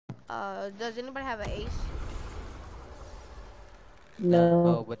Does anybody have an ace?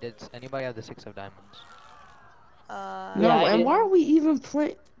 No. but does anybody have the 6 of diamonds? Yeah, No, I and do. why are we even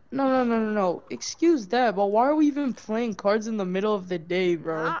playing? No. Excuse that, but why are we even playing cards in the middle of the day,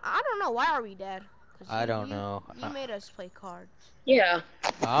 bro? I don't know. Why are we dead? I don't know. You made us play cards. Yeah.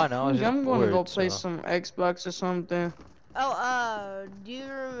 I don't know. I was just I'm gonna go bored. play So. some Xbox or something. Oh, do you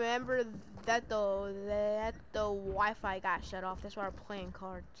remember that the Wi-Fi got shut off? That's why we're playing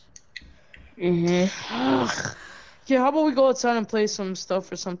cards. Mhm. Yeah, how about we go outside and play some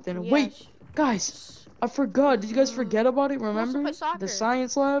stuff or something? Yeah, Wait, guys, I forgot. Did you guys forget about it? Who wants to Remember play soccer? the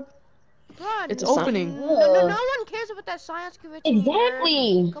science lab? Bro, It's The sun- opening. no one cares about that science convention.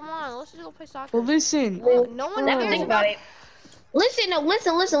 Exactly. Come on, let's just go play soccer. But listen, No one Now cares think about it. Listen, no,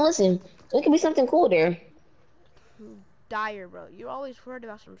 listen. There could be something cool there. Dire, bro. You're always worried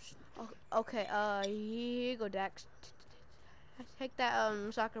about some. Okay, here you go, Dax. Take that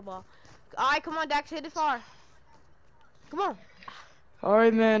soccer ball. All right, come on, Dax, hit it far. Come on. all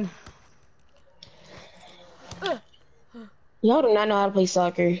right, man. Y'all do not know how to play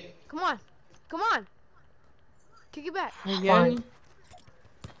soccer. Come on. Kick it back. Again.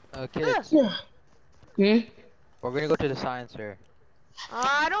 Okay. Hmm? We're gonna go to the science fair.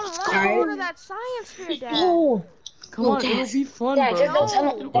 I don't want to go to that science fair, Dad. Oh. Come on, it'll be fun, Yeah, just bro. don't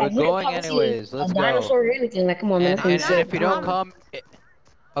tell them. We're that we going didn't talk to anyways. you, Let's a go. dinosaur or anything. Like, come on, man. And That's not if you don't going. come,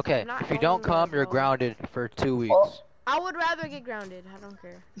 okay. I'm not If you going don't there, come, you're bro. grounded for 2 weeks. Oh. I would rather get grounded. I don't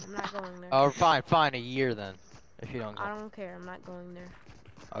care. I'm not going there. Oh, fine, a year then. If you don't I come. don't care. I'm not going there.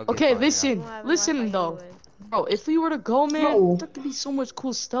 Okay, fine, listen, You don't have listen Wi-Fi though, anyway. bro. If we were to go, man, No. there could be so much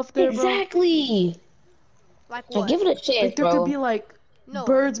cool stuff there, bro. Exactly. Like Now what? give it a chance, Like there bro. could be like No,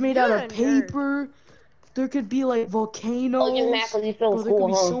 birds made out you're of a nerd. paper. There could be like volcanoes. Oh, just mad 'cause you feel Bro, there could cool,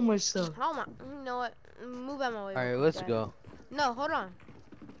 be huh? so much stuff. Hold on. You know what? Move out my way. Alright, real let's quick, go. Dad. No, hold on.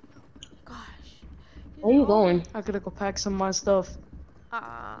 Gosh. Where you going? I gotta go pack some of my stuff.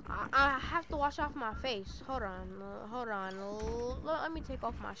 I have to wash off my face. Hold on. Let me take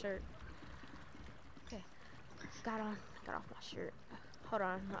off my shirt. Okay. Got off my shirt. Hold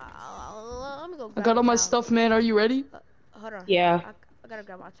on. Let me go grab I got all my towel. stuff, man. Are you ready? Hold on. Yeah. I gotta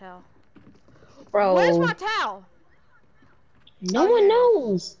grab my towel. Bro. Where's my towel? No one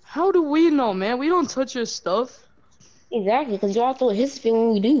knows. How do we know, man? We don't touch your stuff. Exactly, because you're all through his thing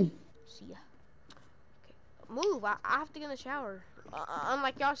when we do. See ya. Okay. Move. I have to get in the shower.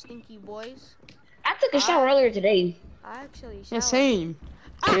 Unlike y'all stinky boys. I took a shower earlier today. I actually showered. Yeah, same.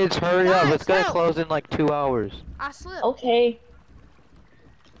 Kids, hurry up. guys, It's gonna help. close in like 2 hours. I slipped. Okay.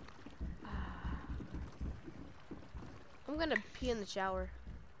 I'm gonna pee in the shower.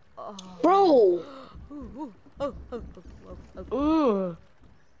 Oh. Bro. Ooh.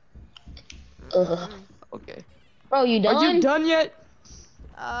 Ugh. Okay. Bro, you done? Are you done yet?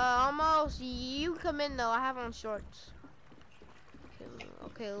 Almost. You come in though. I have on shorts.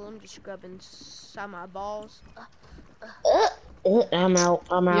 Okay, I'm just scrubbing inside my balls. I'm out.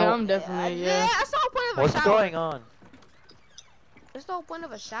 Yeah, I'm definitely, yeah. That's the whole point of a What's shower. going on? That's the whole point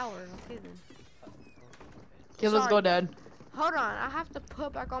of a shower. Okay then. Okay, let's go, Sorry. Dad. Hold on. I have to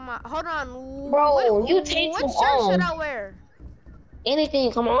put back on my. Hold on. Bro, you take What too shirt long. should I wear?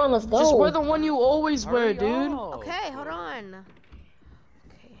 Anything, come on, let's go. Just wear the one you always wear, Hurry dude. up. Okay, hold on.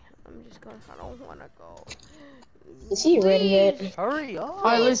 Okay, I'm just gonna. I don't wanna go. Is he ready yet? Please, Hurry up.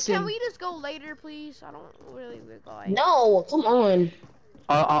 Alright, please, listen. Can we just go later, please? I don't really go. No, come on.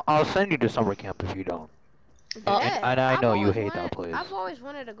 I'll send you to summer camp if you don't. And I know you hate that place. I've always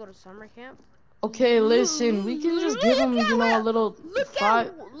wanted to go to summer camp. Okay, listen. We can just give him, you know, a little Look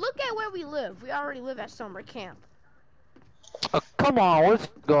at where we live. We already live at summer camp. Come on, let's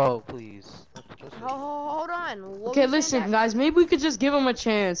go, please. Hold on. What Okay, was listen, that? guys. Maybe we could just give him a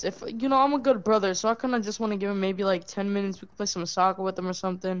chance. If you know, I'm a good brother, so I kind of just want to give him maybe like 10 minutes. We could play some soccer with him or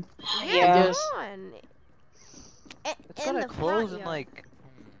something. Yeah, Yes. come on. It's In gonna the close front in yard. like.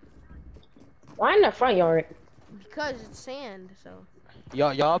 Why in the front yard? Because it's sand, so.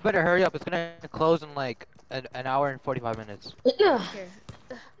 Y'all better hurry up. It's gonna close in like an hour and 45 minutes. Okay.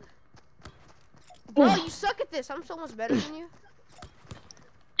 Bro, you suck at this. I'm so much better than you.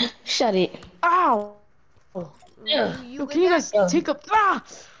 Shut it. Ow! Yeah. You Yo, good, can you Dax? guys take a? Ah!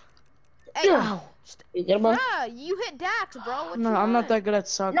 Hey, Ow! You get him, bro? bruh, you hit Dax, bro. What No, you I'm not want? that good at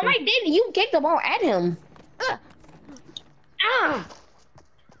soccer. No, I didn't. You kicked the ball at him. Ugh. Ah!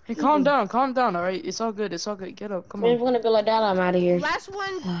 Hey, calm down, all right? It's all good. Get up, come Man, if on. we're gonna be like that, I'm out of here. Last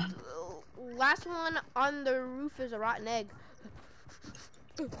one on the roof is a rotten egg.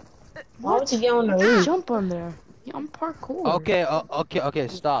 Why would you get on the roof? Jump on there. Yeah, I'm parkour. Okay.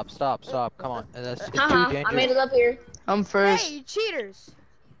 Stop. Come on. It's too I made dangerous. it up here. I'm first. Hey, you cheaters!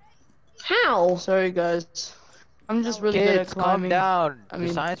 How? Sorry, guys. I'm just really good at Kids, calm climbing. down. I The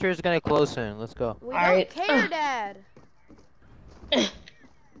mean- science fair is gonna close soon. Let's go. We Alright. don't care, Dad.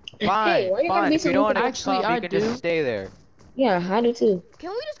 Fine, why you gotta fine. be If you so don't want to Actually, come, I you can do. just stay there. Yeah, I do too. Can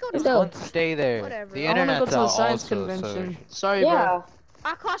we just go to Let's Just go. want to stay there. Whatever. The I wanna I want to go internet's to the out science also, convention. so... Sorry, bro. Yeah.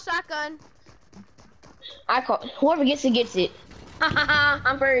 I call shotgun. I call whoever gets it.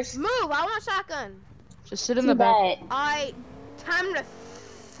 I'm first. Move. I want shotgun. Just sit in Too the back. bad. Time to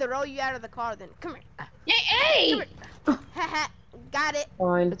throw you out of the car. Then come here. Hey! Haha. Got it.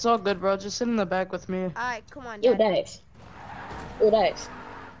 Fine. It's all good, bro. Just sit in the back with me. All right, come on, Yo, Dad. Dax. Yo, Dax.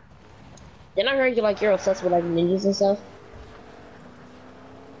 Then I heard you're obsessed with like ninjas and stuff.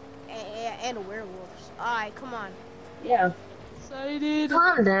 And werewolves. All right, come on. Yeah. Excited.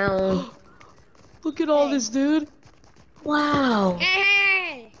 Calm down. Look at all this, dude. Wow.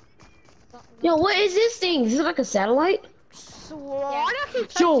 Hey! Yo, what is this thing? Is it like a satellite? So why do I keep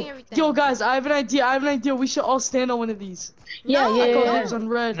touching everything? Yo, guys, I have an idea. We should all stand on one of these. Yeah, No, yeah, I call yeah. dibs on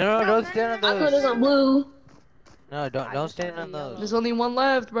red. No, don't stand on I put it those. on blue. No, don't stand on those. There's only one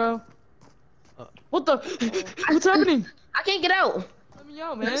left, bro. Uh. What the? What's happening? I can't get out. Let me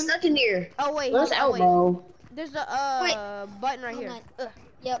out, I'm man. stuck in here. Oh wait, Let's out, wait. bro. There's a button right Hold here. on. What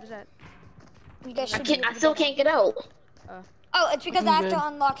Yep. is that? You guys I should can't. I still can't get out. Oh, it's because I have good. to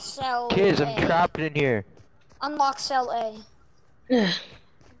unlock cell Kids, A. I'm trapped in here. Unlock cell A.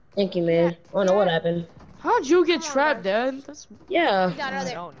 Thank you, man. I don't know what happened. How'd you get Come on, trapped, guys. Dad? That's Yeah. Get out of I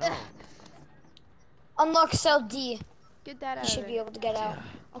there. don't know. Unlock cell D. Get that You out should of be there. able to get out.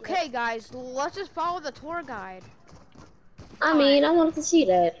 Okay, guys, let's just follow the tour guide. I mean, I wanted to see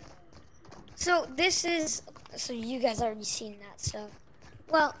that. So this is. So you guys already seen that stuff.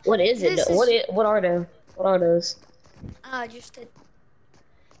 Well, What is it? This though? What are they? What are those? just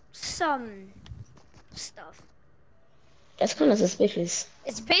some stuff. That's kind of suspicious.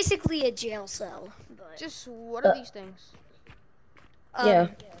 It's basically a jail cell, but Just what are these things? Yeah.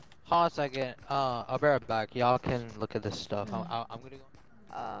 Hold on a second. I'll be right back. Y'all can look at this stuff. I'm gonna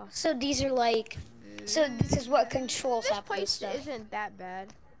go. So these are like. So this is what controls This that place place stuff. isn't that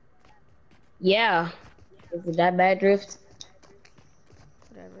bad. Yeah. Is it that bad, Drift?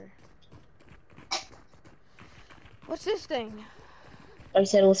 Whatever. What's this thing? I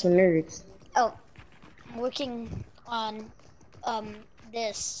said it was for nerds. Oh, I'm working on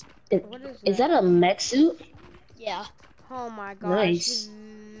this. What Is that a mech suit? Yeah. Oh my gosh. Nice.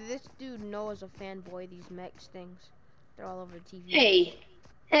 This dude Noah's a fanboy. These mechs things. They're all over TV.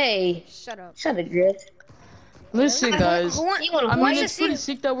 Hey. Shut up. Shut it, Drift. Listen, guys. Who, You wanna I wants mean, to it's see? pretty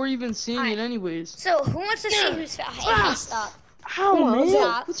sick that we're even seeing it, Alright. anyways. So who wants to see who's faster? Hey, stop. How, Come on, man?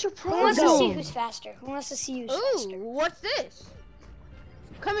 stop. What's your Who problem? wants to see who's faster? Who wants to see who's Ooh, faster? what's this?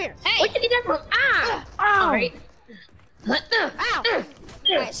 Come here. Hey! Where did you get that from? Ah! Ow! Alright. Ow!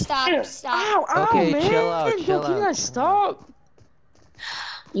 Alright, stop, stop. Ow, ow, Okay, man. chill out, Yo, chill can you out. guys stop?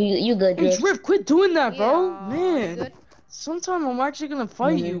 You good, Hey, Drift? Drift, quit doing that, bro. Yeah, Man. good. Sometime I'm actually gonna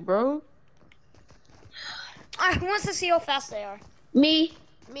fight you, bro. Alright, who wants to see how fast they are? Me?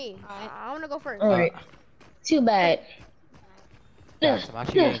 Me. Alright. I want to go first. Alright. Too bad. Guys, I'm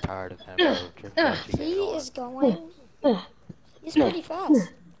actually getting tired of him, bro. Drift's actually He getting is going. He's pretty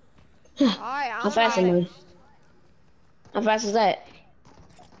fast. Alright, How fast am I? How fast is that?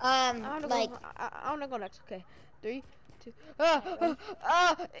 I want to Like, go. I want to go next. Okay, 3, 2.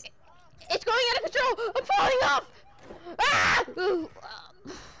 It's going out of control. I'm falling off. Ah! Ooh.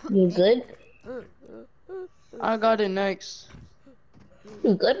 You good? I got it next.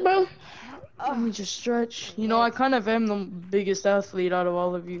 You good, bro? Let me just stretch. You know, I kind of am the biggest athlete out of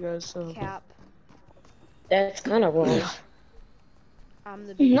all of you guys, so. Cap. That's kind of wrong. I'm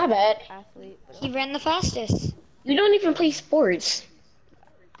the biggest Not bad. athlete. But, he ran the fastest. You don't even play sports.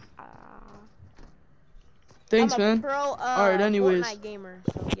 Thanks, I'm a man. pro, Alright, anyways. Fortnite gamer.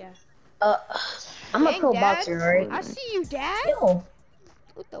 So yeah. I'm a Dang, pro Dad. boxer, alright? I see you, Dad. Yo.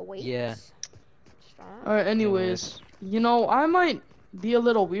 With the weights. Yeah. Strong. Alright, anyways. You know, I might be a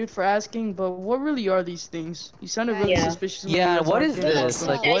little weird for asking, but what really are these things? You sounded really Yeah. suspicious. when Yeah, you were what is talking. this?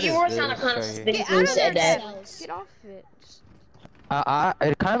 Like, Yeah, what you is were this sounding kind of right here? suspicious Get when out you of said there, that. Dad. Get off it. Just-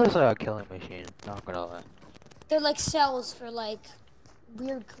 It kind of looks like a killing machine. Not gonna lie. They're like cells for like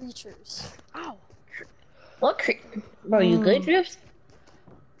weird creatures. Ow. What bro, you good, Drift?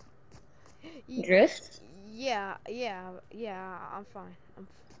 Y- Drift? Yeah, I'm fine.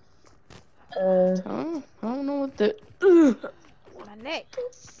 I don't know what the. My neck.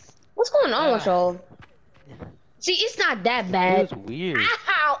 What's going on with y'all? See, it's not that It bad. was weird.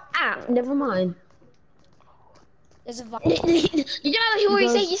 Ow! Ow! Never mind. There's a virus. You know what he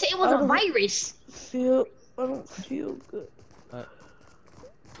said? guys- You said it was I a don't- virus. I don't feel good.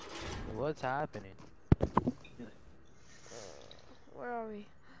 What's happening? Where are we?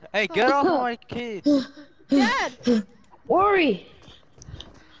 Hey, get off my kids! Dad! Worry.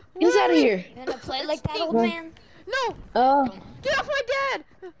 Get out of here. You gonna play like that, old man? No! Get off my dad!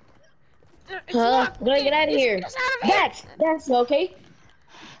 It's locked. Gonna get out of here. It's out of here. Dax, okay?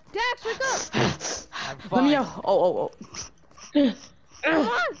 Dax, wake up! I'm Let fine. me out. Oh. Come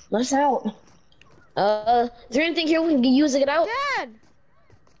on! Let's out. Is there anything here we can use to get out? Dad!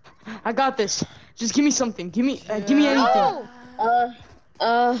 I got this. Just give me something. Give me anything. No!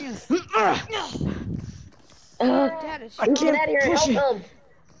 Dad is I get can't out of here and push help it.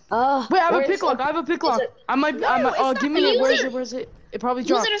 them. Wait, I have a where's pick lock. I have a pick lock. I might. it's Give not me it. gonna Where's work. it? It probably Use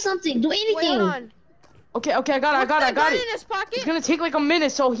dropped. it or something. Do Wait, anything. hold on. Okay, I got it. What's I got in it. his pocket? It's gonna take like a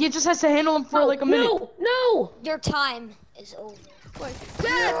minute, so he just has to handle him for like a minute. No. Your time is over. Wait.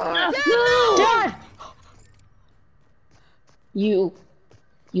 Dad! No. Dad! You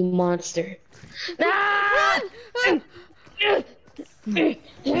monster. Run! You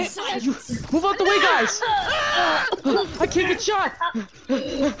move out the way, guys! I can't get shot!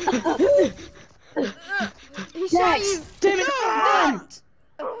 He shot Dax, you! Damn it!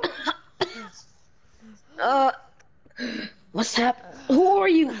 No, what's happening? Who are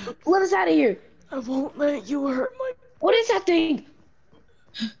you? Let us out of here. I won't let you hurt my. What is that thing?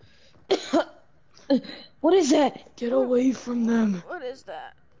 What is that? Get away from them. What is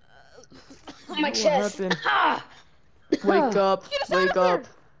that? On my What chest. happened? Ah. Wake up! Get us out Wake of up! here!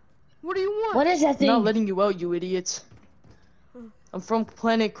 What do you want? What is that I'm thing? not letting you out, you idiots. I'm from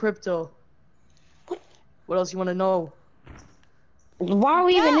Planet Crypto. What else you want to know? Why are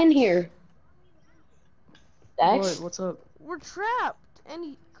we even in here? What? Dax? What's up? We're trapped. And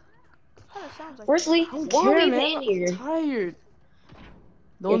he kind of sounds like Firstly, I don't why are we care, even man. in here? I'm tired.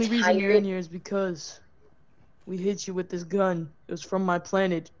 The You're only reason you're tired? in here is because we hit you with this gun. It was from my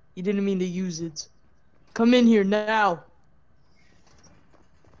planet. You didn't mean to use it. Come in here now.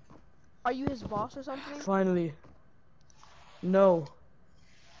 Are you his boss or something? Finally. No.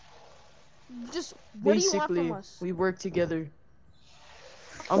 Just what do you Basically, want from us? we work together.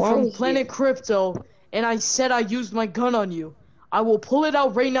 I'm Why are from we Planet Crypto, and I said I used my gun on you. I will pull it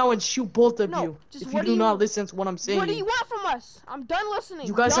out right now and shoot both of No, you. just If what you do do you- not listen to what I'm saying. What do you want from us? I'm done listening.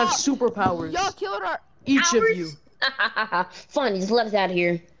 You guys have Y'all- superpowers. Y'all killed our. Each of you. Fun, just let us out of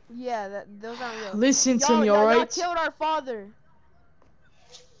here. Yeah, those aren't real. Listen to me, Y'all alright? killed our father.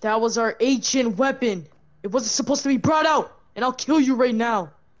 That was our ancient weapon. It wasn't supposed to be brought out. And I'll kill you right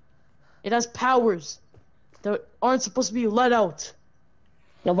now. It has powers that aren't supposed to be let out.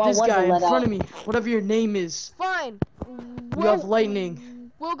 No, why This wasn't guy in let front out? of me, whatever your name is. Fine. You have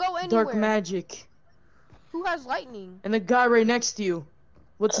lightning, We'll go anywhere. dark magic. Who has lightning? And the guy right next to you.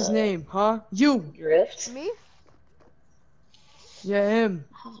 What's his name, huh? You. Drift? Me? Yeah, him.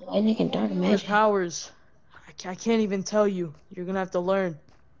 Lightning and dark His magic. powers. I can't even tell you. You're gonna have to learn.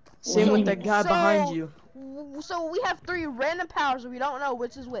 Same with that guy behind you. So we have 3 random powers and we don't know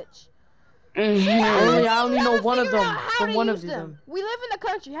which is which. Mhm. I only know one of Figure out them how from to one use of them. We live in the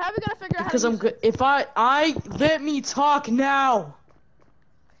country. How are we gonna figure out Because how to I'm use good. If I let me talk now.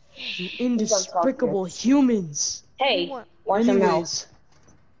 You indescribable humans. Hey, want- watch your mouth. Anyways,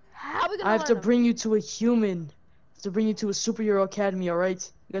 How are we gonna I have to learn them? bring you to a human. I have to bring you to a superhero academy,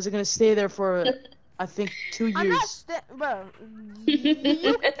 alright? You guys are gonna stay there for, I think, 2 I'm not years. bro.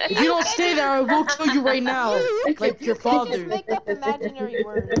 If you don't stay there, I will kill you right now. Like your Just father. make up imaginary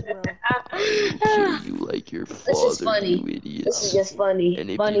words, bro. Kill you like your father, This is funny. you idiots. This is just funny.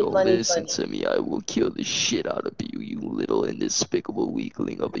 And if Funny, you don't funny, listen funny. to me, I will kill the shit out of you, you little and despicable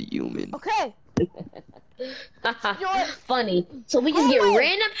weakling of a human. Okay. Funny. So we just Go get away.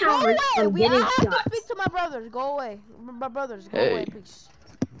 random Go powers away. from I getting have shot. to speak to my brothers. Go away. My brothers, go Hey. away, please.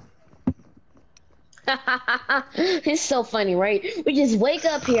 It's so funny, right? We just wake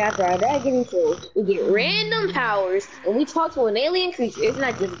up here after our dad getting killed. We get random powers, and we talk to an alien creature. Isn't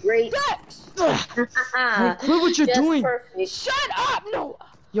that just great? Dex! Hey, quit what you're Just doing. perfect. Shut up! No!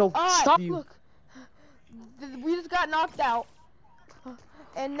 Yo, Alright, stop you. look. We just got knocked out.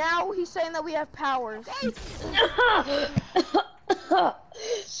 And now he's saying that we have powers.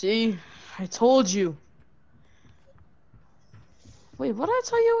 See? I told you. Wait, what did I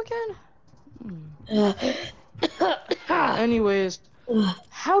tell you again? Anyways,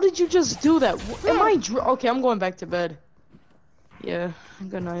 how did you just do that? Am I okay, I'm going back to bed. Yeah,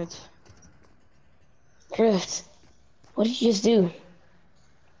 good night. Drift, what did you just do?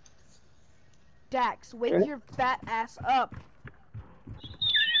 Dax, wake your fat ass up.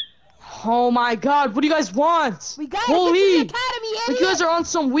 Oh my god, what do you guys want? We gotta Holy! get to the academy, idiot! Like you guys are on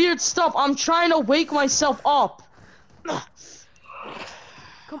some weird stuff. I'm trying to wake myself up.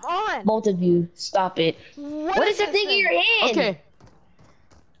 Come on. Both of you, stop it. What is that thing in your hand? Okay.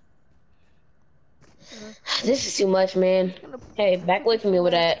 This is too much, man. Hey, back away from me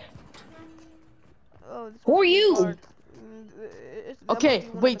with that. Oh, Who are you? Okay,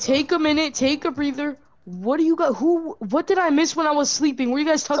 wait, take a minute, take a breather. What do you got? What did I miss when I was sleeping? Were you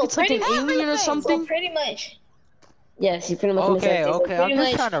guys talking to like an alien or something? So pretty much. Yes, you pretty much missed Okay, everything. okay, I'm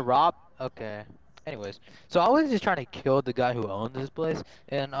just trying to rob. Okay. Anyways, so I was just trying to kill the guy who owns this place,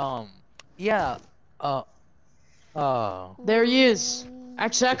 and yeah, There he is.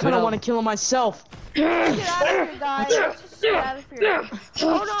 Actually, I kind of want to kill him myself. Get out of here, guys. Let's just get out of here.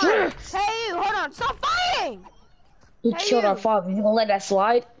 Hold on. Hey, hold on. Stop fighting. We killed our father. You gonna let that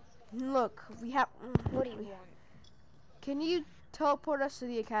slide? Look, we have. What do you want? Can you teleport us to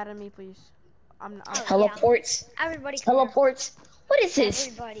the academy, please? I'm Teleports. Yeah. Everybody. Teleports. What is this?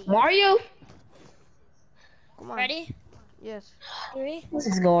 Everybody. Mario? Come on. Ready? Yes. 3, Let's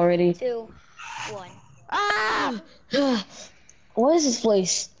just go already. 2, 1. Ah! What is this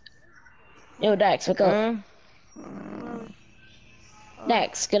place? Yo, Dax, wake up.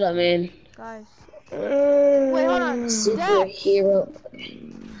 Dax, get up, man. Guys. Wait, hold on. Superhero.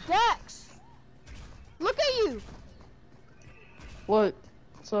 Dax! Look at you! What?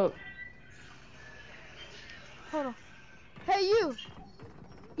 What's up? Hold on. Hey, you!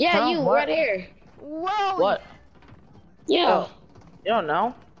 Yeah, Huh? you, What? right here. Whoa! What? Yeah. Oh, you don't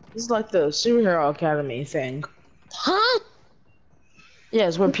know? This is like the superhero academy thing. Huh? Yeah,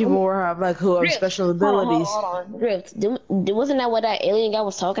 it's where people have like who have Rift. special abilities. Hold on. Rift, wasn't that what that alien guy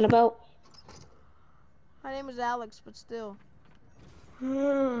was talking about? My name is Alex, but still.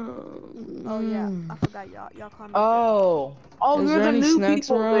 Oh, yeah. I forgot y'all call me. Oh, Is you're there the any new snacks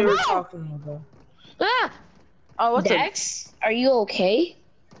people around? they were No! talking about. Ah! Oh, what's up? Dax, are you okay?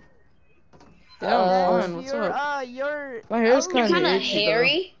 Yeah, I'm fine. Dax, What's you're, up? you're... My hair's oh, You're kinda kind of itchy, though.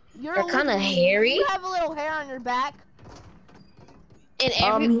 hairy. You're kind of hairy. You have a little hair on your back. And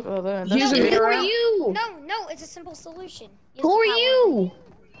every... Well, then, Use that's a Who it. mirror. are you? No, it's a simple solution. Who are you?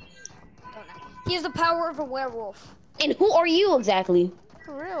 Don't know. He has the power of a werewolf. And who are you exactly?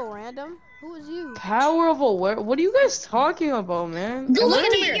 For real, random. Who is you? Power of a what are you guys talking about, man? Go look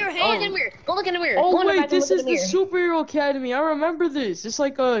in the Look at mirror. your Go look in hand. the mirror. Go look in the mirror. Oh Go in the wait, bathroom, this look is in the mirror. Superhero Academy. I remember this. It's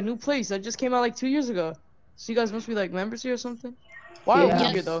like a new place that just came out like 2 years ago. So you guys must be like members here or something. Why are we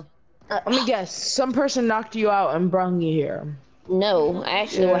Yeah. here though? Let me guess. Some person knocked you out and brought you here. No,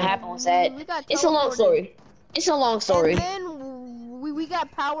 actually, what Yeah. happened was that We got it's a long teleported. story. It's a long story. And then we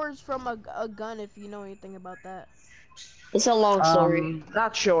got powers from a gun, if you know anything about that. It's a long story.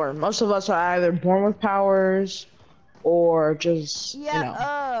 Not sure. Most of us are either born with powers or just, Yeah,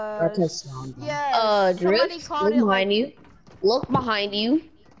 got tested on them. yeah. Somebody Drift, called look it behind like... you. Look behind you.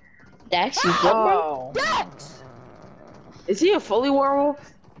 Dax, you good, bro? Oh. Dax! Is he a fully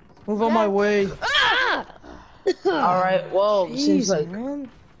werewolf? Move on my way. Ah! Alright, well, seems Jeez, like... man.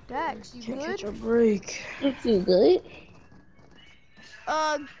 Dax, you Can't good? catch a break. You good?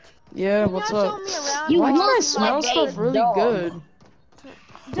 Yeah, Can what's y'all up? show me around? You so I Why can do I look see my smell like bed? stuff a really dog. good?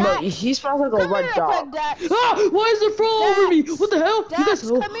 No, Dax, he smells like a come red here, dog. quick, Dax. Ah! Why is there fur all over me? What the hell? You Dax, guys.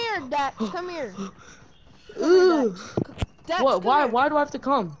 come here, Dax, come here. Come here, Ugh. Dax. Dax, What? come Why? here. Why do I have to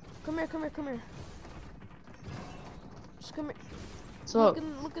come? Come here, come here, come here. Just come here. What's up?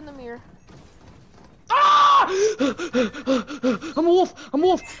 Look in the mirror. Ah! I'm a wolf. I'm a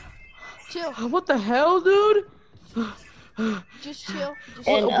wolf. Chill. What the hell, dude? Just chill. Just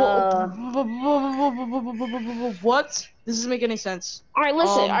And, chill. What? This doesn't make any sense. Alright,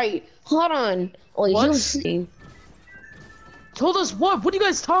 listen. Alright, hold on. Oh, What? you see. Told us what? What are you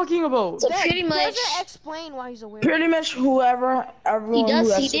guys talking about? So That pretty much, doesn't explain why he's a werewolf. Pretty much everyone he who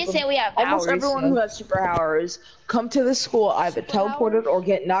has did say we have powers. almost everyone who has superpowers come to the school either teleported or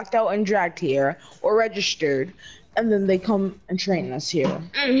get knocked out and dragged here or registered, and then they come and train us here.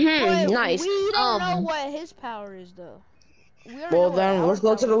 Mm-hmm, But nice. we don't know what his power is, though. We already know Well what then, our let's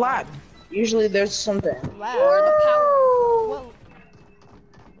go to the power lab. Usually there's something. is. Lab. Or the power. Well,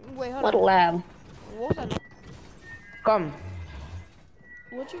 wait, hold What a on. lab. What was that? Come.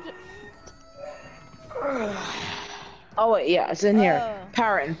 What you just... Oh wait, yeah, it's in here. Uh.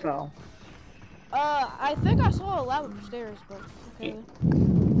 Power info. I think I saw a lab upstairs, but okay.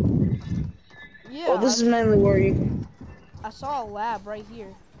 Yeah, Well, this is mainly where you. I saw a lab right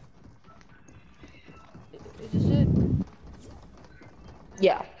here. Is this it?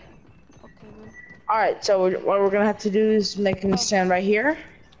 Yeah. Okay, then. All right. So what we're gonna have to do is make him stand right here.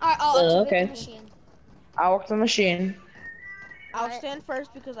 Alright, I'll activate okay. the machine. I'll work the machine. I'll Alright. stand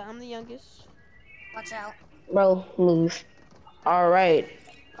first because I'm the youngest. Watch out. Bro, move. All right.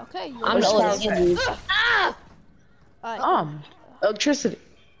 Okay, you're I'm the Let's oldest. start You with- move. Ah! Alright. Electricity.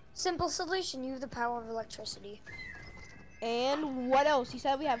 Simple solution. You have the power of electricity. And what else? He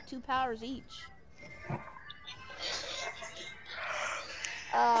said we have 2 powers each.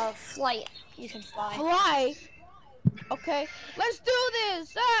 Flight. You can fly. Fly? Okay, let's do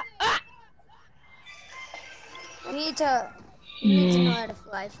this! Ah, ah. You need to know how to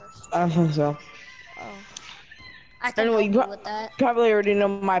fly first. I think so. Oh, I can Anyway, help you with that. probably already know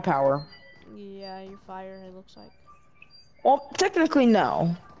my power. yeah, you're fire, it looks like. Well, technically,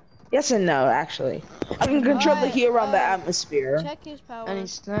 no. Yes and no, actually. I can control the heat around the Alright, atmosphere. check his power. Any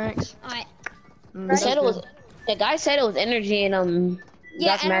snacks? Alright. He said it was. The guy said it was energy and Yeah,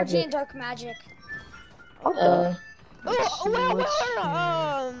 dark energy magic. and dark magic. Oh, wait,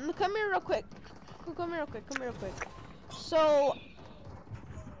 Let's come here real quick. Come here real quick. So,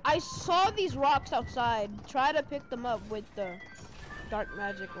 I saw these rocks outside. Try to pick them up with the dark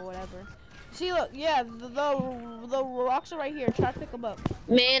magic or whatever. See, look, yeah, the rocks are right here. Try to pick them up.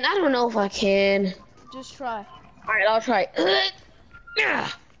 Man, I don't know if I can. Just try. Alright, I'll try.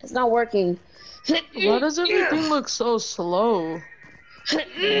 It's not working. Why does everything look so slow? I'm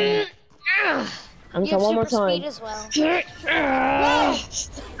You trying have one more super speed time. as well.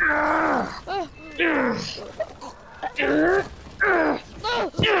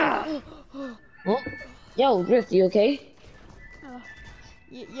 Oh. Yo, Drift, you okay?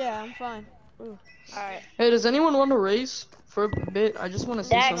 Yeah, I'm fine. Alright. Hey, does anyone want to race for a bit? I just want to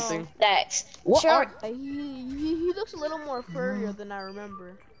see Dax, something. Dax. What Sure. are? He looks a little more furrier than I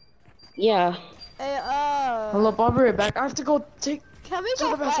remember. Yeah. Hey, Hello, I'll be right back. I have to go take can we to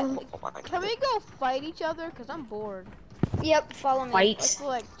go the bathroom. fight? Can we go fight each other? Cause I'm bored. Yep, follow me. Fight. Let's go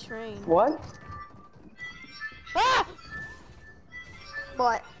like train. What? Ah!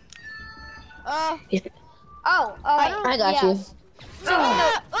 What? Uh. Oh, alright. I got you. So,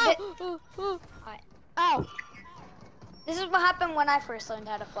 no, Ow! this is what happened when I first learned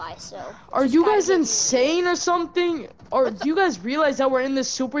how to fly, so. Are just you gotta guys get- insane or something? Or do you guys realize that we're in this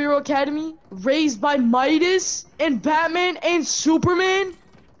superhero academy raised by Midas and Batman and Superman?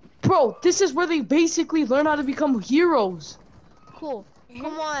 Bro, this is where they basically learn how to become heroes. Cool.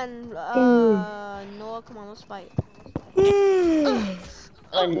 Come on, Noah. Come on, let's fight.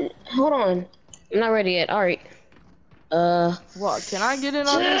 Hold on. I'm not ready yet. Alright. What, can I get in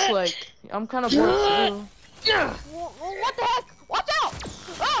on this? Like, I'm kind of bored too. What the heck? Watch out!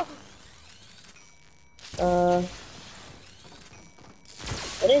 Oh!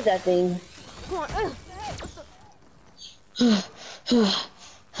 What is that thing? Come on.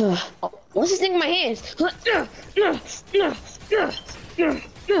 What's this thing in my hands? La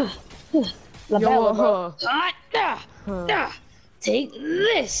Yo, bella, bro. Take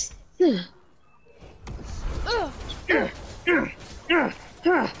this.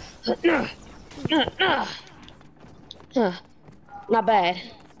 Not bad.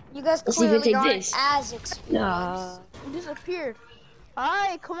 You guys Let's see if we clearly take aren't this. as experienced. He disappeared.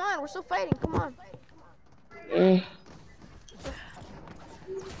 Alright, come on. We're still fighting. Come on. Mm.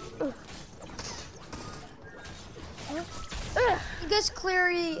 You guys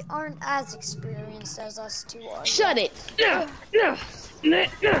clearly aren't as experienced as us two are. Shut it.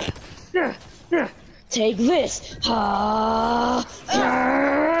 Take this.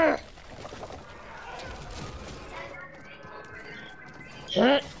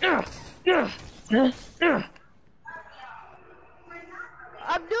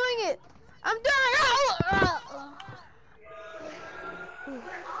 I'm doing it. I'm doing it.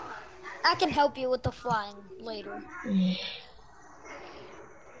 I can help you with the flying later.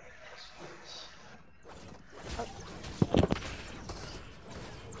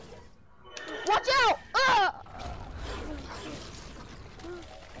 Watch out!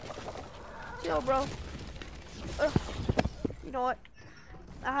 Chill, bro. You know what?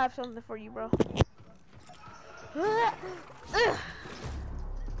 I have something for you, bro.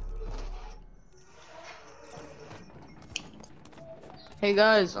 Hey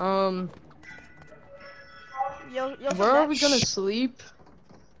guys, Yo, where are we gonna sleep?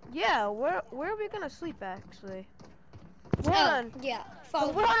 Yeah, where are we gonna sleep actually? Hold on. Yeah,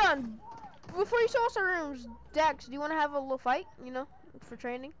 follow me. Hold on. Before you show us our rooms, Dex, do you want to have a little fight? You know, for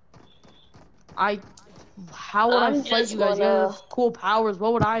training. How would I I'm fight just you guys? You gonna- guys have cool powers.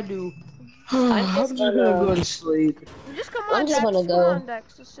 What would I do? I'm just gonna go to sleep. Just come on, I'm just Dex. gonna Come go. on,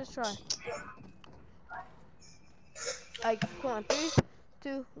 Dex. Let's just try. Like, come on. 3,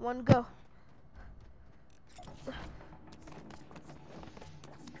 2, 1, go.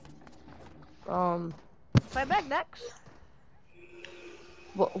 Fight back, Dex.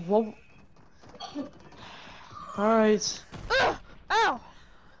 What? Alright. Ow!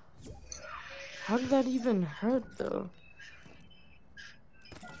 How did that even hurt though?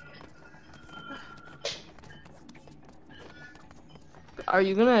 Are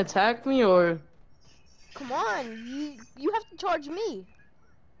you gonna attack me or? Come on, you have to charge me.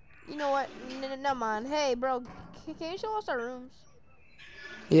 You know what? Never mind. Hey, bro, can you show us our rooms?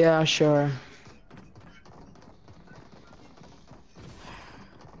 Yeah, sure.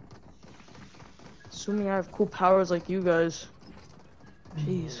 Assuming I have cool powers like you guys.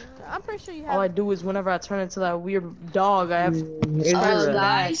 Jeez. I'm pretty sure you All I have. do is whenever I turn into that weird dog, I have Is spikes there in a- the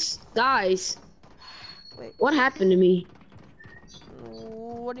back. Guys, Wait, what happened to me?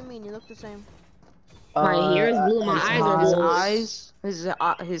 what do you mean? You look the same. My hair is blue, my his eyes are His blue. eyes,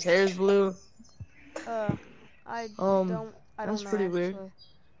 his hair is blue. I Um, I that's don't know pretty weird. actually.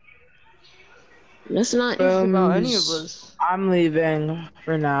 That's not. About any of us. I'm leaving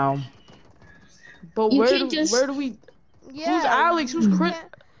for now. But You where can't do just. we? Yeah. Alex? Who's you Chris?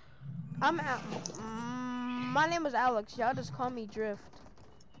 can't- my name is Alex. Y'all just call me Drift.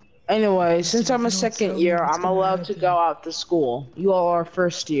 Anyway, since Listen, I'm a if you don't second tell me year, what's I'm gonna allowed to happen. go out to school. You all are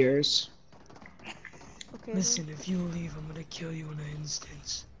first years. Okay. Listen, if you leave, I'm gonna kill you in an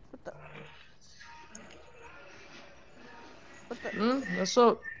instant. What the? What the? That's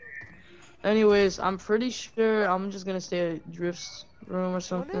up. Anyways, I'm pretty sure I'm just gonna stay at Drift's room or What is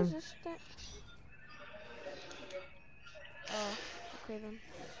something. this thing? Oh, okay then.